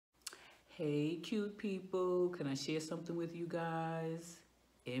Hey, cute people, can I share something with you guys?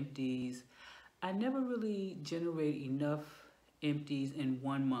 Empties. I never really generate enough empties in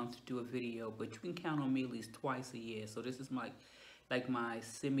 1 month to do a video, but you can count on me at least twice a year. So this is my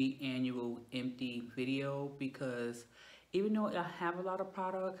semi-annual empty video because even though I have a lot of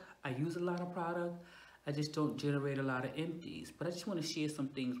product, I use a lot of product, I just don't generate a lot of empties. But I just want to share some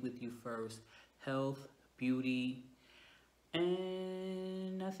things with you first. Health, beauty,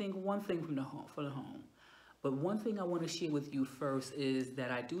 and I think one thing from the home for the home. But one thing I want to share with you first is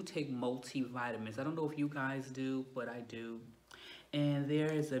that I do take multivitamins. I don't know if you guys do, but I do. And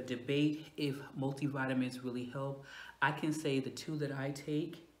there is a debate if multivitamins really help. I can say the two that I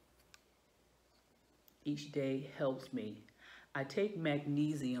take each day helps me. I take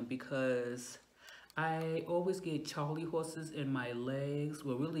magnesium because I always get Charlie horses in my legs.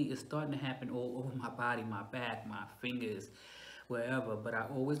 Well, really, it's starting to happen all over my body, my back, my fingers, wherever. But I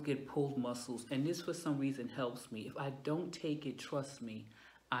always get pulled muscles, and this for some reason helps me. If I don't take it, trust me,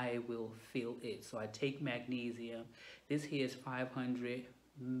 I will feel it. So I take magnesium. This here is 500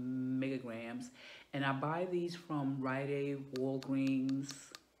 megagrams, and I buy these from Rite Aid, Walgreens,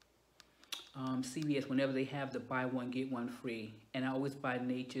 CVS, whenever they have the buy one get one free. And I always buy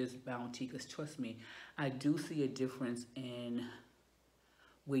Nature's Bounty because trust me, I do see a difference in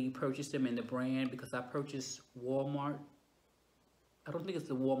where you purchase them in the brand, because I purchased Walmart. I don't think it's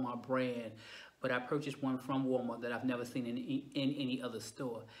the Walmart brand, but I purchased one from Walmart that I've never seen in any other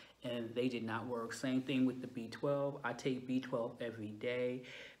store, and they did not work. Same thing with the B12. I take B12 every day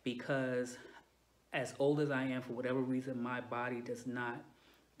because as old as I am, for whatever reason, my body does not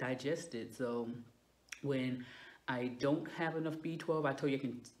digest it. So when I don't have enough B12, I told you I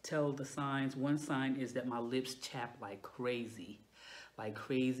can tell the signs. One sign is that my lips chap like crazy, like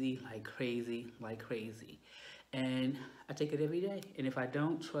crazy, like crazy, like crazy. And I take it every day. And if I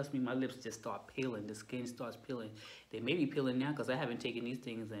don't, trust me, my lips just start peeling. The skin starts peeling. They may be peeling now because I haven't taken these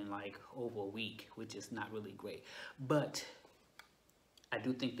things in like over a week, which is not really great. But I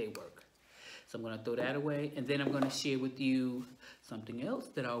do think they work. So I'm going to throw that away. And then I'm going to share with you something else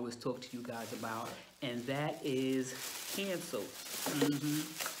that I always talk to you guys about. And that is hand soap.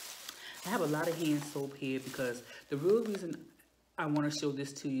 I have a lot of hand soap here because the real reason I want to show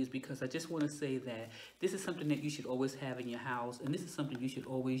this to you is because I just want to say that this is something that you should always have in your house, and this is something you should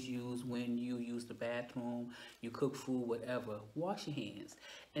always use when you use the bathroom, you cook food, whatever. Wash your hands.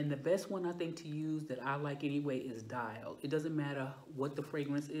 And the best one I think to use that I like anyway is Dial. It doesn't matter what the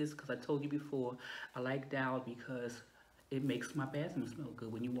fragrance is, because I told you before, I like Dial because it makes my bathroom smell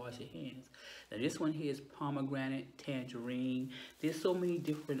good when you wash your hands. Now this one here is pomegranate, tangerine. There's so many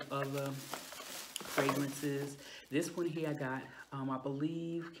different other fragrances. This one here I got, I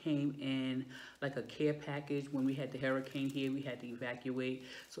believe came in like a care package. When we had the hurricane here, we had to evacuate.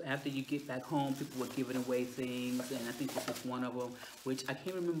 So after you get back home, people were giving away things, and I think this is one of them, which I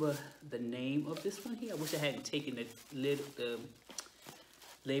can't remember the name of this one here. I wish I hadn't taken the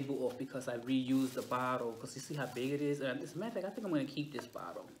label off because I reused the bottle, because you see how big it is. As a matter of fact, I think I'm going to keep this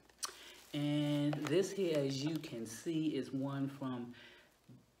bottle. And this here, as you can see, is one from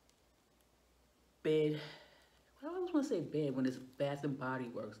Bed. I always want to say bed when it's Bath and Body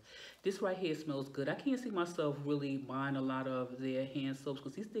Works. This right here smells good. I can't see myself really buying a lot of their hand soaps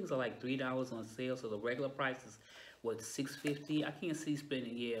because these things are like $3 on sale. So the regular price is what, $6.50. I can't see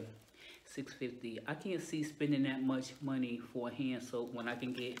spending, yeah, $6.50. I can't see spending that much money for a hand soap when I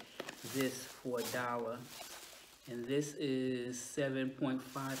can get this for $1. And this is 7.5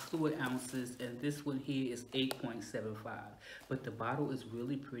 fluid ounces, and this one here is 8.75. But the bottle is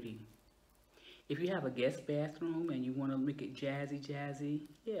really pretty. If you have a guest bathroom and you want to make it jazzy,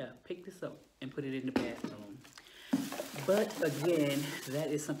 yeah, pick this up and put it in the bathroom. But again, that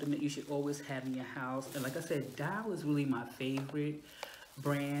is something that you should always have in your house. And like I said, Dial is really my favorite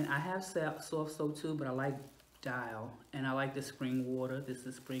brand. I have soft soap too, but I like Dial. And I like the spring water. This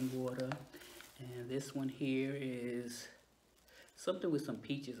is spring water. And this one here is something with some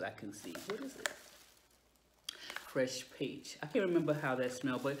peaches I can see. What is it? Fresh peach. I can't remember how that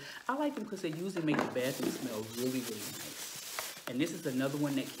smells, but I like them because they usually make the bathroom smell really, really nice. And this is another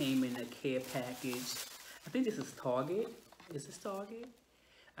one that came in a care package. I think this is Target. Is this Target?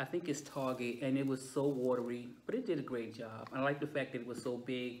 I think it's Target, and it was so watery, but it did a great job. I like the fact that it was so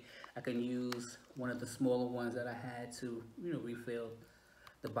big. I can use one of the smaller ones that I had to, refill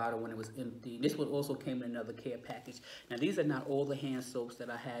the bottle when it was empty. This one also came in another care package. Now, these are not all the hand soaps that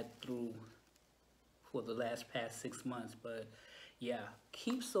I had through for the past 6 months, but yeah,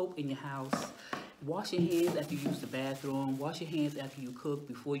 keep soap in your house. Wash your hands after you use the bathroom. Wash your hands after you cook,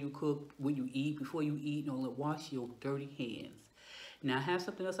 before you cook, when you eat, before you eat. Wash your dirty hands. Now I have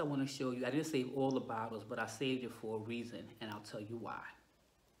something else I want to show you. I didn't save all the bottles, but I saved it for a reason, and I'll tell you why.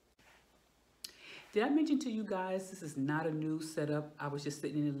 Did I mention to you guys this is not a new setup? I was just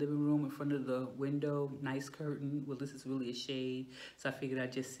sitting in the living room in front of the window, nice curtain. Well, this is really a shade, so I figured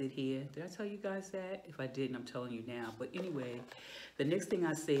I'd just sit here. Did I tell you guys that? If I didn't, I'm telling you now. But anyway, the next thing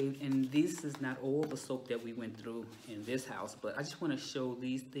I saved, and this is not all the soap that we went through in this house, but I just want to show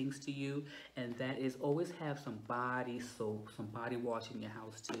these things to you, and that is always have some body soap, some body wash in your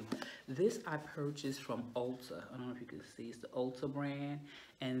house too. This I purchased from Ulta. I don't know if you can see, it's the Ulta brand,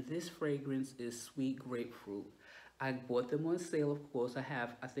 and this fragrance is Sweet Grapefruit. I bought them on sale, of course. I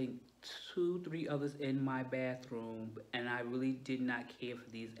have, I think, 2-3 others in my bathroom, and I really did not care for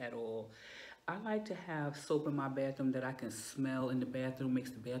these at all. I like to have soap in my bathroom that I can smell in the bathroom, makes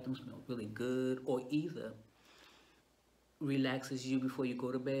the bathroom smell really good, or either relaxes you before you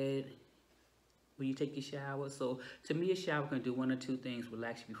go to bed when you take your shower. So to me, a shower can do one or two things: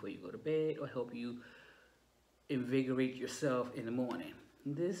 relax you before you go to bed, or help you invigorate yourself in the morning.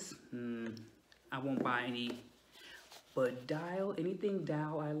 This, I won't buy any, but Dial, anything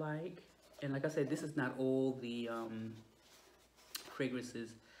Dial I like. And like I said, this is not all the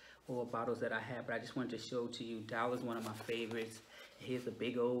fragrances or bottles that I have, but I just wanted to show to you. Dial is one of my favorites. Here's a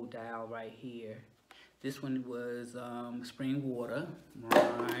big old Dial right here. This one was spring water,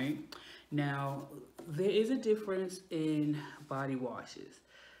 right? Now, there is a difference in body washes.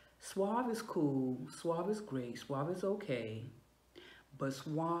 Suave is cool, Suave is great, Suave is okay, but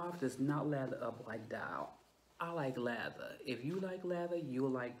Suave does not lather up like Dial. I like lather. If you like lather, you'll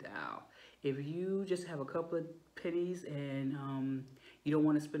like Dial. If you just have a couple of pennies and you don't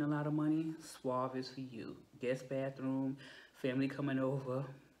want to spend a lot of money, Suave is for you. Guest bathroom, family coming over,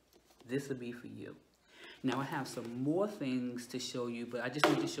 this will be for you. Now I have some more things to show you, but I just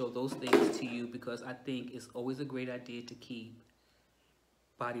need to show those things to you because I think it's always a great idea to keep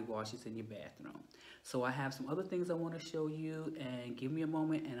body washes in your bathroom. So I have some other things I want to show you, and give me a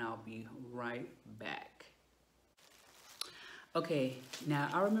moment and I'll be right back. Okay, now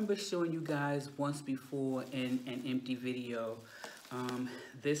I remember showing you guys once before in an empty video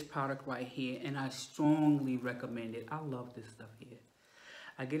this product right here, and I strongly recommend it. I love this stuff here.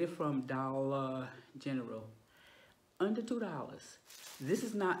 I get it from Dollar General, under $2. This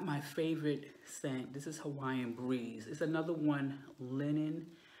is not my favorite scent. This is Hawaiian Breeze. It's another one, linen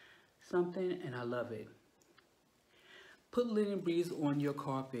something, and I love it. Put Linen Breeze on your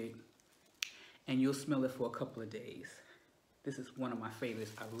carpet and you'll smell it for a couple of days. This is one of my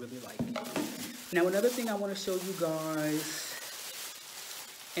favorites. I really like it. Now another thing I want to show you guys,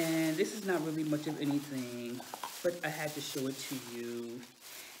 and this is not really much of anything, but I had to show it to you.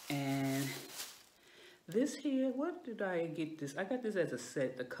 And this here, what did I get this? I got this as a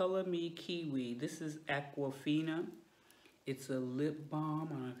set, the Color Me Kiwi. This is Aquafina. It's a lip balm.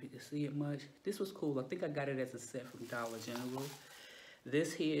 I don't know if you can see it much. This was cool. I think I got it as a set from Dollar General.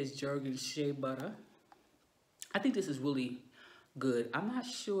 This here is Jergens Shea Butter. I think this is really good. I'm not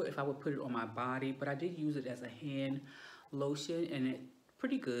sure if I would put it on my body, but I did use it as a hand lotion, and it's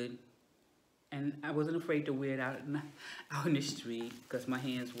pretty good. And I wasn't afraid to wear it out in the street because my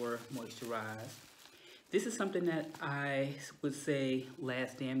hands were moisturized. This is something that I would say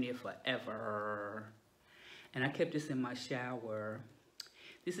lasts damn near forever. And I kept this in my shower.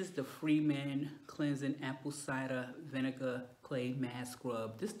 This is the Freeman Cleansing Apple Cider Vinegar Clay Mask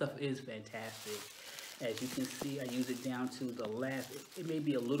Scrub. This stuff is fantastic. As you can see, I use it down to the last. It may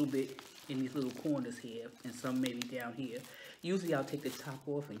be a little bit in these little corners here, and some maybe down here. Usually I'll take the top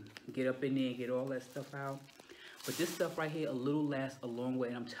off and get up in there and get all that stuff out. But this stuff right here, a little lasts a long way,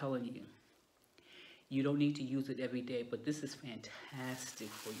 and I'm telling you, you don't need to use it every day, but this is fantastic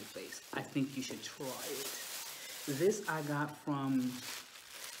for your face. I think you should try it. This I got from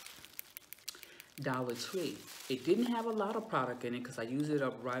Dollar Tree. It didn't have a lot of product in it because I used it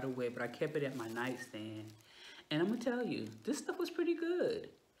up right away, but I kept it at my nightstand. And I'm going to tell you, this stuff was pretty good.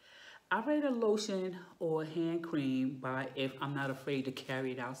 I rate a lotion or a hand cream by if I'm not afraid to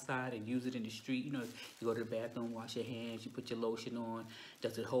carry it outside and use it in the street. You know, you go to the bathroom, wash your hands, you put your lotion on.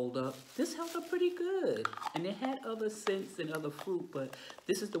 Does it hold up? This held up pretty good. And it had other scents and other fruit, but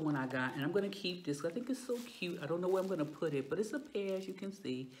this is the one I got. And I'm going to keep this. I think it's so cute. I don't know where I'm going to put it, but it's a pair, as you can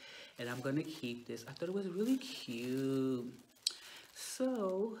see. And I'm going to keep this. I thought it was really cute.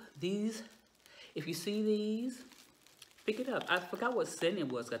 So, these, if you see these, pick it up. I forgot what scent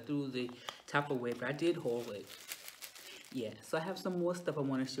it was. I threw the Tupperware, but I did hold it. Yeah, so I have some more stuff I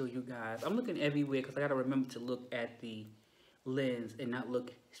want to show you guys. I'm looking everywhere because I got to remember to look at the lens and not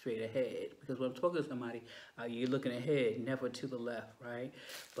look straight ahead. Because when I'm talking to somebody, you're looking ahead, never to the left, right?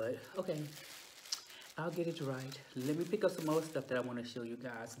 But, okay. I'll get it right. Let me pick up some more stuff that I want to show you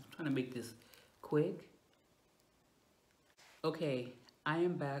guys. I'm trying to make this quick. Okay, I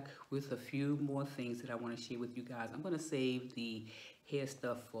am back with a few more things that I want to share with you guys. I'm going to save the hair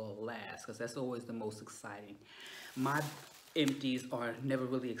stuff for last because that's always the most exciting. My empties are never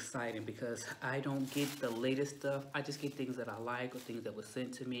really exciting because I don't get the latest stuff. I just get things that I like or things that were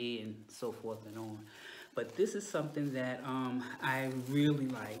sent to me and so forth and on. But this is something that I really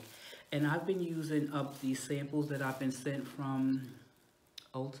like. And I've been using up these samples that I've been sent from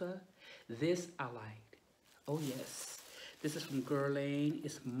Ulta. This I liked. Oh yes. This is from Guerlain.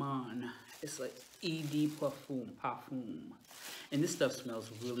 It's Mon. It's like ED Parfum. And this stuff smells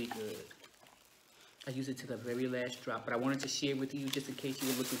really good. I use it to the very last drop, but I wanted to share with you just in case you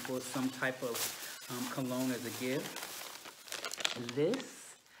were looking for some type of cologne as a gift.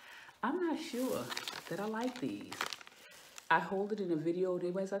 This, I'm not sure that I like these. I hold it in a video, and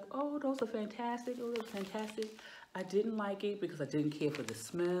everybody's like, oh, those are fantastic, oh, those are fantastic. I didn't like it because I didn't care for the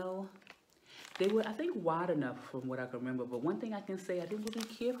smell. They were, I think, wide enough from what I can remember. But one thing I can say, I didn't really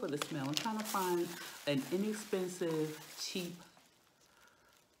care for the smell. I'm trying to find an inexpensive, cheap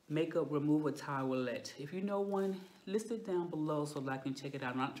makeup remover towelette. If you know one, list it down below so that I can check it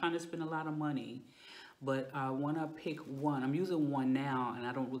out. I'm not trying to spend a lot of money, but I want to pick one. I'm using one now, and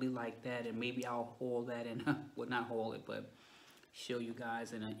I don't really like that. And maybe I'll haul that and, well, not haul it, but show you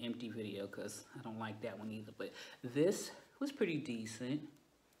guys in an empty video because I don't like that one either. But this was pretty decent.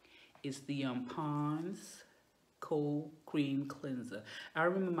 It's the Pond's Cold Cream Cleanser. I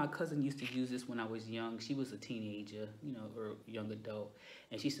remember my cousin used to use this when I was young. She was a teenager, you know, or young adult.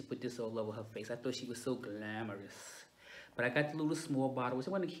 And she used to put this all over her face. I thought she was so glamorous. But I got the little small bottle.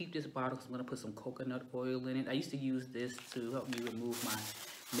 So I'm going to keep this bottle because I'm going to put some coconut oil in it. I used to use this to help me remove my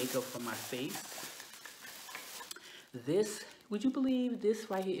makeup from my face. This, would you believe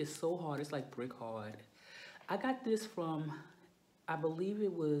this right here is so hard? It's like brick hard. I got this from, I believe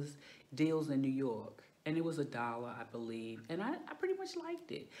it was Deals in New York. And it was $1, I believe. And I pretty much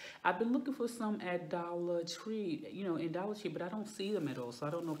liked it. I've been looking for some at Dollar Tree, you know, in Dollar Tree, but I don't see them at all. So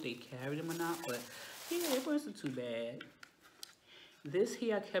I don't know if they carry them or not. But yeah, it wasn't too bad. This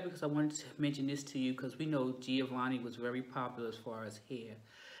here I kept because I wanted to mention this to you because we know Giovanni was very popular as far as hair.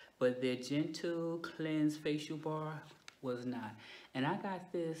 But their Gentle Cleanse Facial Bar was not. And I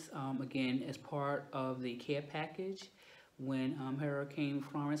got this, again, as part of the care package when Hurricane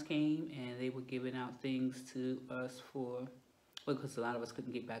Florence came and they were giving out things to us for, because a lot of us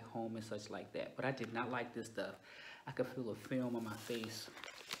couldn't get back home and such like that. But I did not like this stuff. I could feel a film on my face.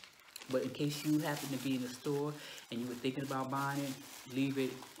 But in case you happen to be in the store and you were thinking about buying it, leave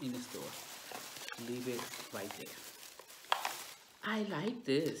it in the store. Leave it right there. I like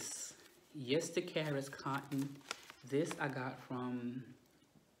this. Yes to Carrots Cotton. This I got from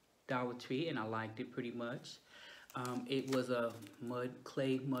Dollar Tree and I liked it pretty much. It was a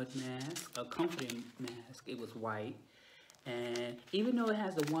clay mud mask, a comforting mask. It was white. And even though it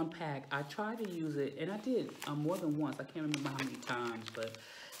has the one pack, I tried to use it, and I did more than once. I can't remember how many times, but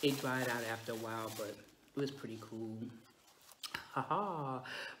it dried out after a while, but it was pretty cool. Haha.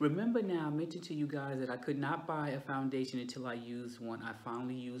 Remember now, I mentioned to you guys that I could not buy a foundation until I used one. I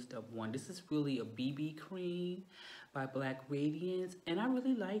finally used up one. This is really a BB cream by Black Radiance, and I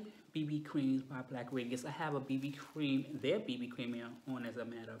really like BB creams by Black Radiance. I have a BB cream, their BB cream on as a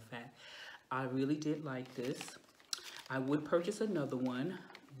matter of fact. I really did like this. I would purchase another one,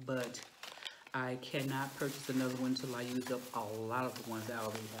 but I cannot purchase another one until I use up a lot of the ones I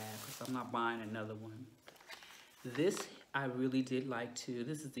already have because I'm not buying another one. This I really did like too.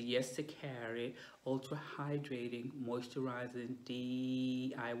 This is the Yes to Carry Ultra Hydrating Moisturizing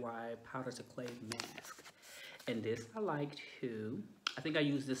DIY Powder to Clay Mask. And this I like too. I think I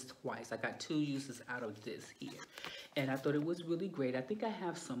used this twice. I got 2 uses out of this here. And I thought it was really great. I think I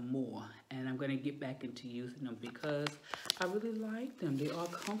have some more. And I'm going to get back into using them because I really like them. They are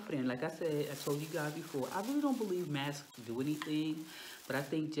comforting. Like I said, I told you guys before, I really don't believe masks do anything. But I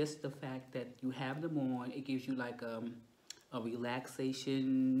think just the fact that you have them on, it gives you like a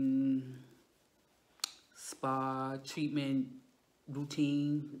relaxation spa treatment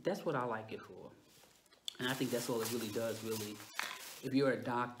routine. That's what I like it for. And I think that's all it really does, really. If you're a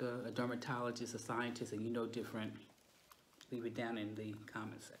doctor, a dermatologist, a scientist, and you know different, leave it down in the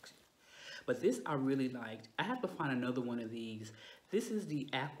comment section. But this I really liked. I have to find another one of these. This is the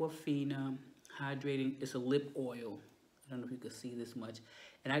Aquafina Hydrating. It's a lip oil. I don't know if you can see this much.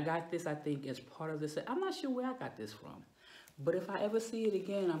 And I got this, I think, as part of this. I'm not sure where I got this from. But if I ever see it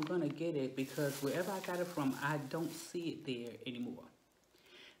again, I'm going to get it because wherever I got it from, I don't see it there anymore.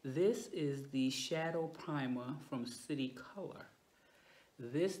 This is the Shadow Primer from City Color.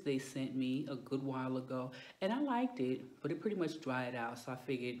 This they sent me a good while ago, and I liked it, but it pretty much dried out. So I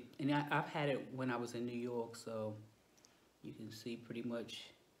figured, and I've had it when I was in New York, so you can see pretty much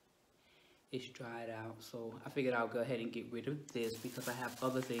it's dried out. So I figured I'll go ahead and get rid of this because I have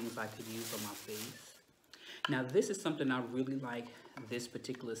other things I could use on my face. Now this is something I really like, this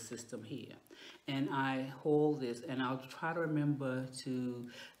particular system here. And I hold this, and I'll try to remember to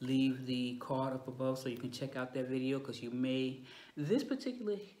leave the card up above so you can check out that video, because you may, this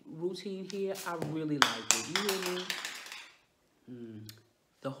particular routine here, I really like it. You hear me?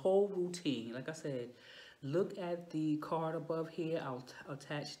 The whole routine, like I said, look at the card above here. I'll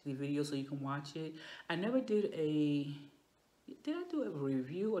attach the video so you can watch it. I never did I do a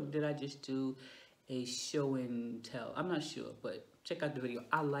review, or did I just do a show and tell? I'm not sure, but check out the video.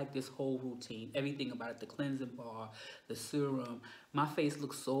 I like this whole routine, everything about it, the cleansing bar, the serum. My face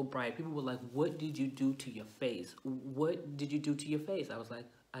looks so bright. People were like, what did you do to your face? What did you do to your face? I was like,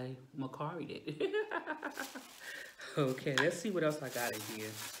 I Macari'd it. Okay, let's see what else I got in here,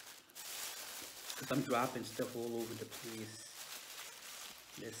 because I'm dropping stuff all over the place.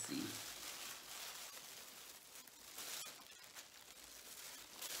 Let's see.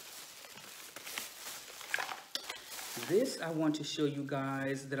 This I want to show you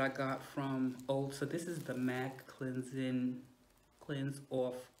guys that I got from Ulta. This is the MAC Cleanse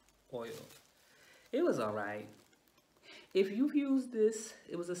Off Oil. It was alright. If you've used this,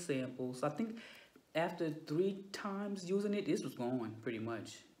 it was a sample. So I think after 3 times using it, this was gone pretty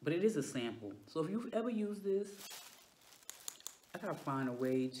much. But it is a sample. So if you've ever used this, I gotta find a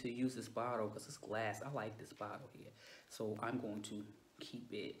way to use this bottle because it's glass. I like this bottle here. So I'm going to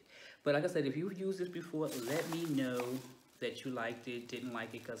keep it. But like I said, if you've used this before, let me know that you liked it, didn't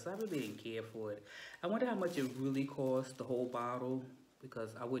like it, because I really didn't care for it. I wonder how much it really cost, the whole bottle,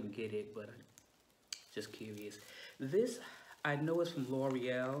 because I wouldn't get it, but I'm just curious. This, I know it's from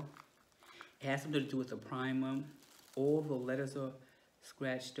L'Oreal. It has something to do with the primer. All the letters are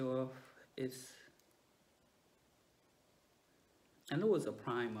scratched off. I know it's a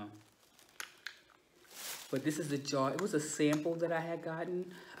primer. But this is a jar. It was a sample that I had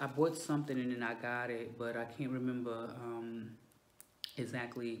gotten. I bought something and then I got it, but I can't remember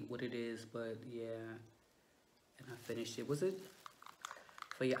exactly what it is. But yeah, and I finished it. Was it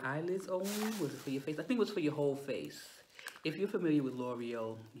for your eyelids only? Was it for your face? I think it was for your whole face. If you're familiar with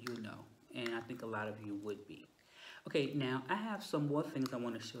L'Oreal, you know. And I think a lot of you would be. Okay, now I have some more things I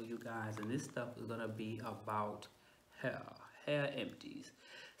want to show you guys. And this stuff is going to be about hair empties.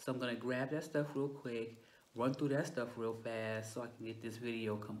 So I'm going to grab that stuff real quick, run through that stuff real fast so I can get this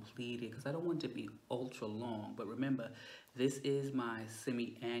video completed, because I don't want it to be ultra long. But remember, this is my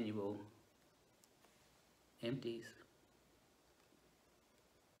semi-annual empties.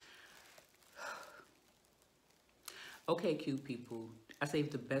 Okay, cute people, I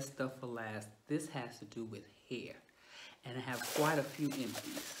saved the best stuff for last. This has to do with hair, and I have quite a few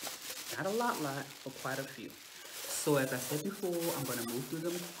empties. Not a lot, but quite a few. So as I said before, I'm going to move through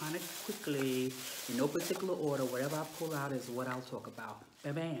them kind of quickly, in no particular order. Whatever I pull out is what I'll talk about.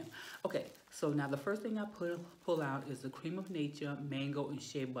 Bam, bam. Okay, so now the first thing I pull out is the Cream of Nature Mango and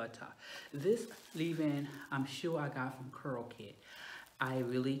Shea Butter. This leave-in, I'm sure I got from Curl Kit. I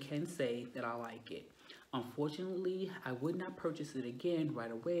really can say that I like it. Unfortunately, I would not purchase it again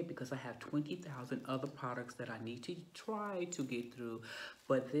right away because I have 20,000 other products that I need to try to get through.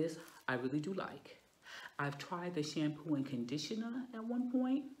 But this, I really do like. I've tried the shampoo and conditioner at one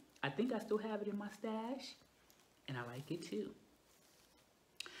point. I think I still have it in my stash, and I like it too.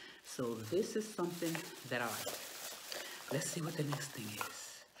 So this is something that I like. Let's see what the next thing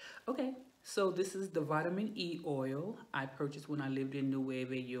is. Okay, so this is the vitamin E oil I purchased when I lived in New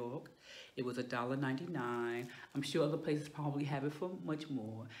Wave, York. It was $1.99. I'm sure other places probably have it for much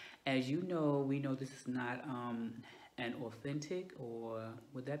more. As you know, we know this is not an authentic, or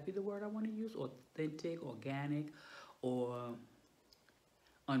would that be the word I want to use? Authentic, organic, or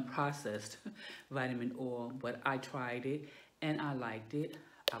unprocessed vitamin oil. But I tried it and I liked it.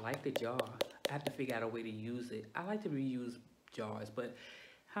 I like the jar. I have to figure out a way to use it. I like to reuse jars, but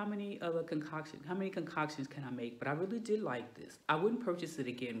how many concoctions can I make? But I really did like this. I wouldn't purchase it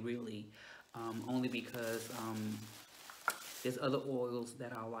again, really, only because there's other oils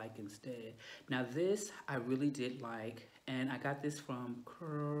that I like instead. Now this I really did like, and I got this from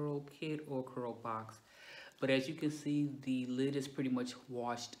Curl Kit or Curl Box. But as you can see, the lid is pretty much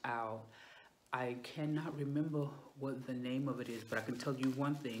washed out. I cannot remember what the name of it is, but I can tell you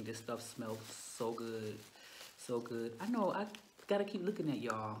one thing: this stuff smells so good, so good. I know I gotta keep looking at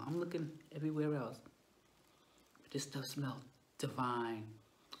y'all. I'm looking everywhere else, but this stuff smells divine.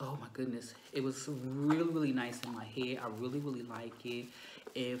 Oh my goodness, it was really nice in my hair. I really like it.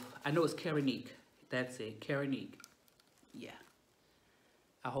 If I know it's Keranique, that's it, Keranique. Yeah.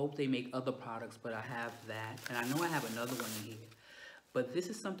 I hope they make other products, but I have that, and I know I have another one in here. But this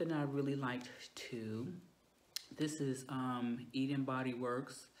is something I really liked too. This is Eden Body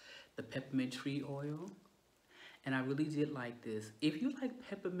Works, the peppermint tree oil, and I really did like this. If you like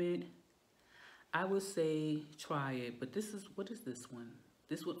peppermint, I would say try it. But this is, what is this one?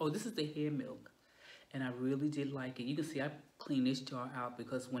 This one, oh, this is the hair milk, and I really did like it. You can see I cleaned this jar out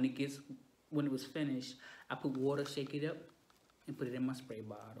because when it was finished, I put water, shake it up, and put it in my spray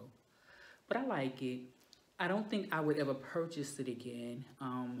bottle. But I like it. I don't think I would ever purchase it again,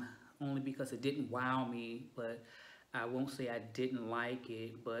 only because it didn't wow me, but I won't say I didn't like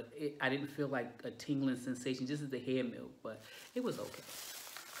it, but I didn't feel like a tingling sensation. This is the hair milk, but it was okay.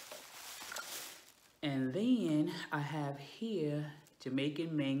 And then I have here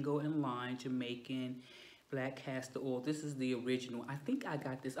Jamaican mango and lime, Jamaican black castor oil. This is the original. I think I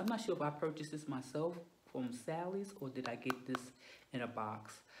got this. I'm not sure if I purchased this myself from Sally's or did I get this in a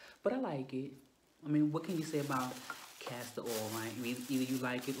box. But I like it. I mean, what can you say about castor oil, right? I mean, either you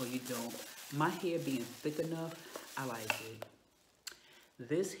like it or you don't. My hair being thick enough, I like it.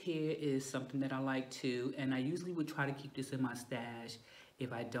 This here is something that I like too, and I usually would try to keep this in my stash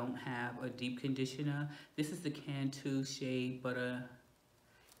if I don't have a deep conditioner. This is the Cantu Shea Butter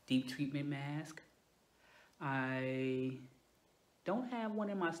Deep Treatment Mask. I don't have one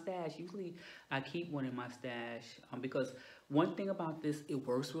in my stash. Usually I keep one in my stash because one thing about this, it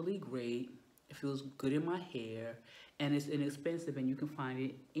works really great. It feels good in my hair, and it's inexpensive, and you can find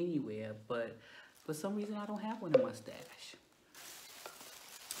it anywhere. But for some reason, I don't have one in my stash.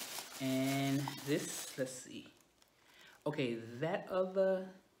 And this, let's see. Okay, that other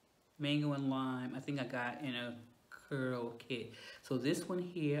mango and lime, I think I got in a curl kit. So this one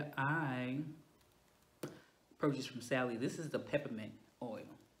here, I purchased from Sally. This is the peppermint oil.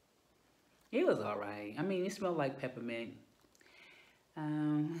 It was all right. I mean, it smelled like peppermint.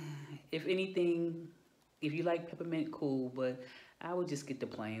 If anything, if you like peppermint, cool, but I would just get the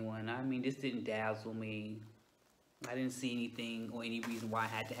plain one. I mean, this didn't dazzle me. I didn't see anything or any reason why I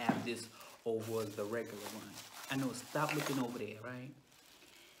had to have this over the regular one. I know, stop looking over there, right?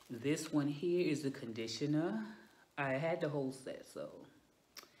 This one here is the conditioner. I had the whole set, so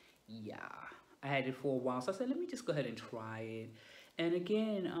yeah. I had it for a while, so I said, let me just go ahead and try it. And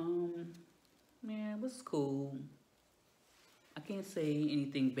again, man, it was cool. I can't say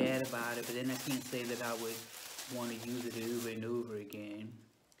anything bad about it, but then I can't say that I would want to use it over and over again.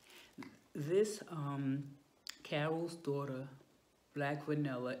 This Carol's Daughter Black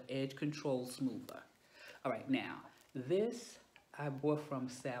Vanilla Edge Control Smoother. All right, now, this I bought from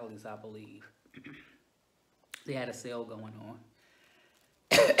Sally's, I believe. They had a sale going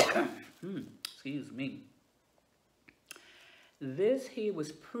on. Excuse me. This here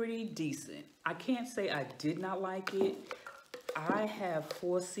was pretty decent. I can't say I did not like it. I have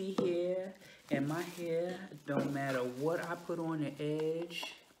 4C hair, and my hair, don't matter what I put on the edge,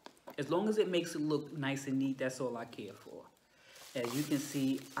 as long as it makes it look nice and neat, that's all I care for. As you can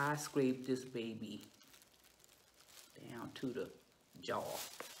see, I scraped this baby down to the jaw.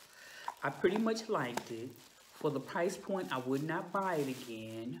 I pretty much liked it. For the price point, I would not buy it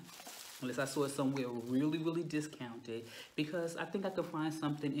again unless I saw it somewhere really discounted, because I think I could find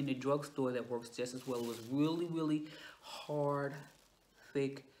something in the drugstore that works just as well. It was really hard,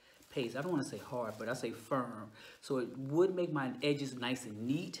 thick paste. I don't want to say hard, but I say firm. So it would make my edges nice and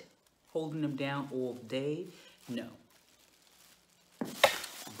neat, holding them down all day. No.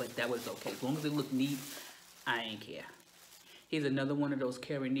 But that was okay. As long as it looked neat, I ain't care. Here's another one of those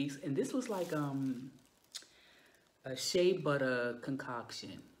Keraniques, and this was like a shea butter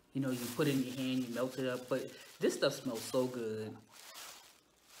concoction. You know, you put it in your hand, you melt it up, but this stuff smells so good.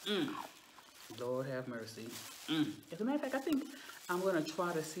 Lord have mercy. As a matter of fact, I think I'm going to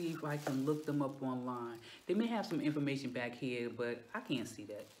try to see if I can look them up online. They may have some information back here, but I can't see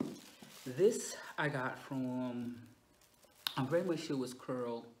that. This I got from, I'm very much sure it was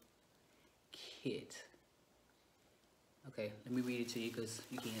Curl Kit. Okay, let me read it to you because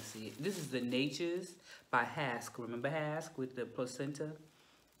you can't see it. This is the Nature's by Hask. Remember Hask with the placenta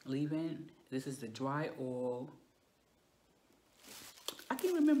leave-in? This is the dry oil. I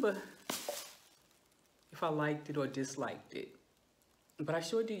can't remember if I liked it or disliked it, but I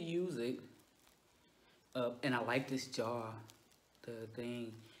sure did use it. And I like this jar, the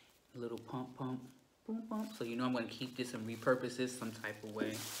thing, little pump, boom, pump. So you know I'm going to keep this and repurpose this some type of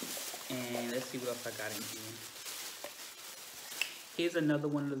way. And let's see what else I got in here. Here's another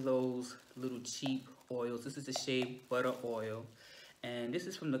one of those little cheap oils. This is the shea butter oil. And this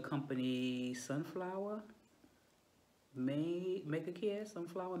is from the company Sunflower Maker Care,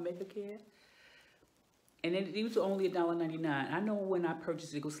 Sunflower Maker Care. And then these were only $1.99. I know when I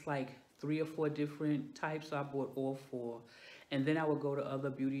purchased it was like 3 or 4 different types, so I bought all 4. And then I would go to other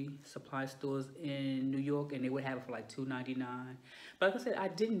beauty supply stores in New York and they would have it for like $2.99. But like I said, I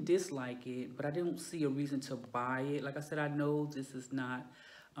didn't dislike it, but I didn't see a reason to buy it. Like I said, I know this is not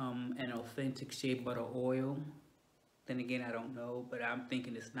an authentic shea butter oil. Then again, I don't know, but I'm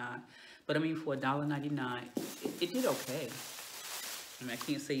thinking it's not. But I mean, for $1.99, it did okay. I mean, I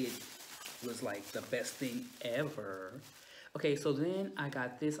can't say it was like the best thing ever. Okay, so then I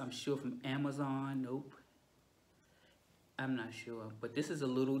got this, I'm sure from Amazon. Nope. I'm not sure. But this is a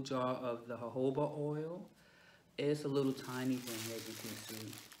little jar of the jojoba oil. It's a little tiny thing, as you can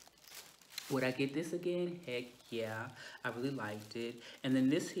see. Would I get this again? Heck yeah. I really liked it. And then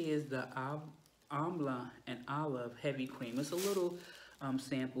this here is the Amla and Olive Heavy Cream. It's a little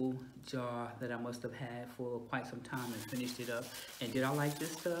sample jar that I must have had for quite some time and finished it up. And did I like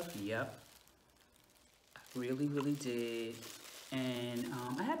this stuff? Yep. I really, really did. And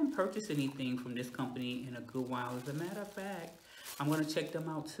I haven't purchased anything from this company in a good while. As a matter of fact, I'm going to check them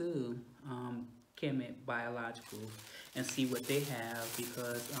out too, PINCHme Biological, and see what they have,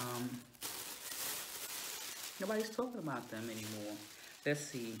 because nobody's talking about them anymore. Let's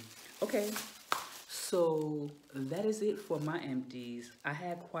see. Okay, so that is it for my empties. I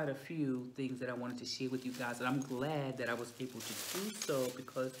had quite a few things that I wanted to share with you guys, and I'm glad that I was able to do so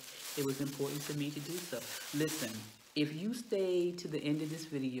because it was important to me to do so. Listen, if you stay to the end of this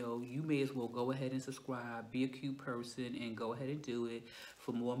video, you may as well go ahead and subscribe, be a cute person, and go ahead and do it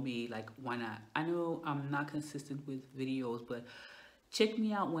for more me. Like, why not? I know I'm not consistent with videos, but check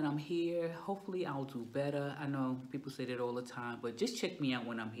me out when I'm here. Hopefully I'll do better. I know people say that all the time, but just check me out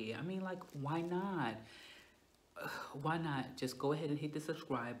when I'm here. I mean, like, why not? Why not? Just go ahead and hit the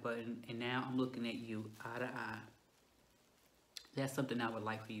subscribe button, and now I'm looking at you eye to eye. That's something I would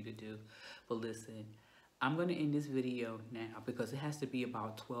like for you to do. But listen, I'm going to end this video now because it has to be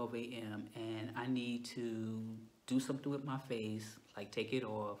about 12 a.m. and I need to do something with my face, like take it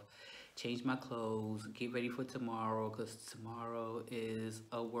off, change my clothes, get ready for tomorrow, because tomorrow is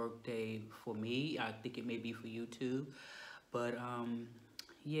a work day for me. I think it may be for you too. But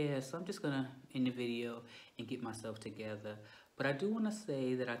yeah, so I'm just going to end the video and get myself together. But I do want to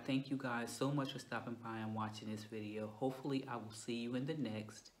say that I thank you guys so much for stopping by and watching this video. Hopefully I will see you in the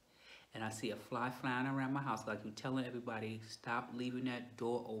next. And I see a fly flying around my house, like you're telling everybody, stop leaving that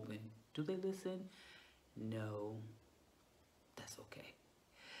door open. Do they listen? No. That's okay.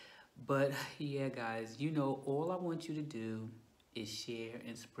 But yeah, guys, you know, all I want you to do is share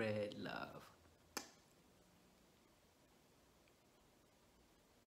and spread love.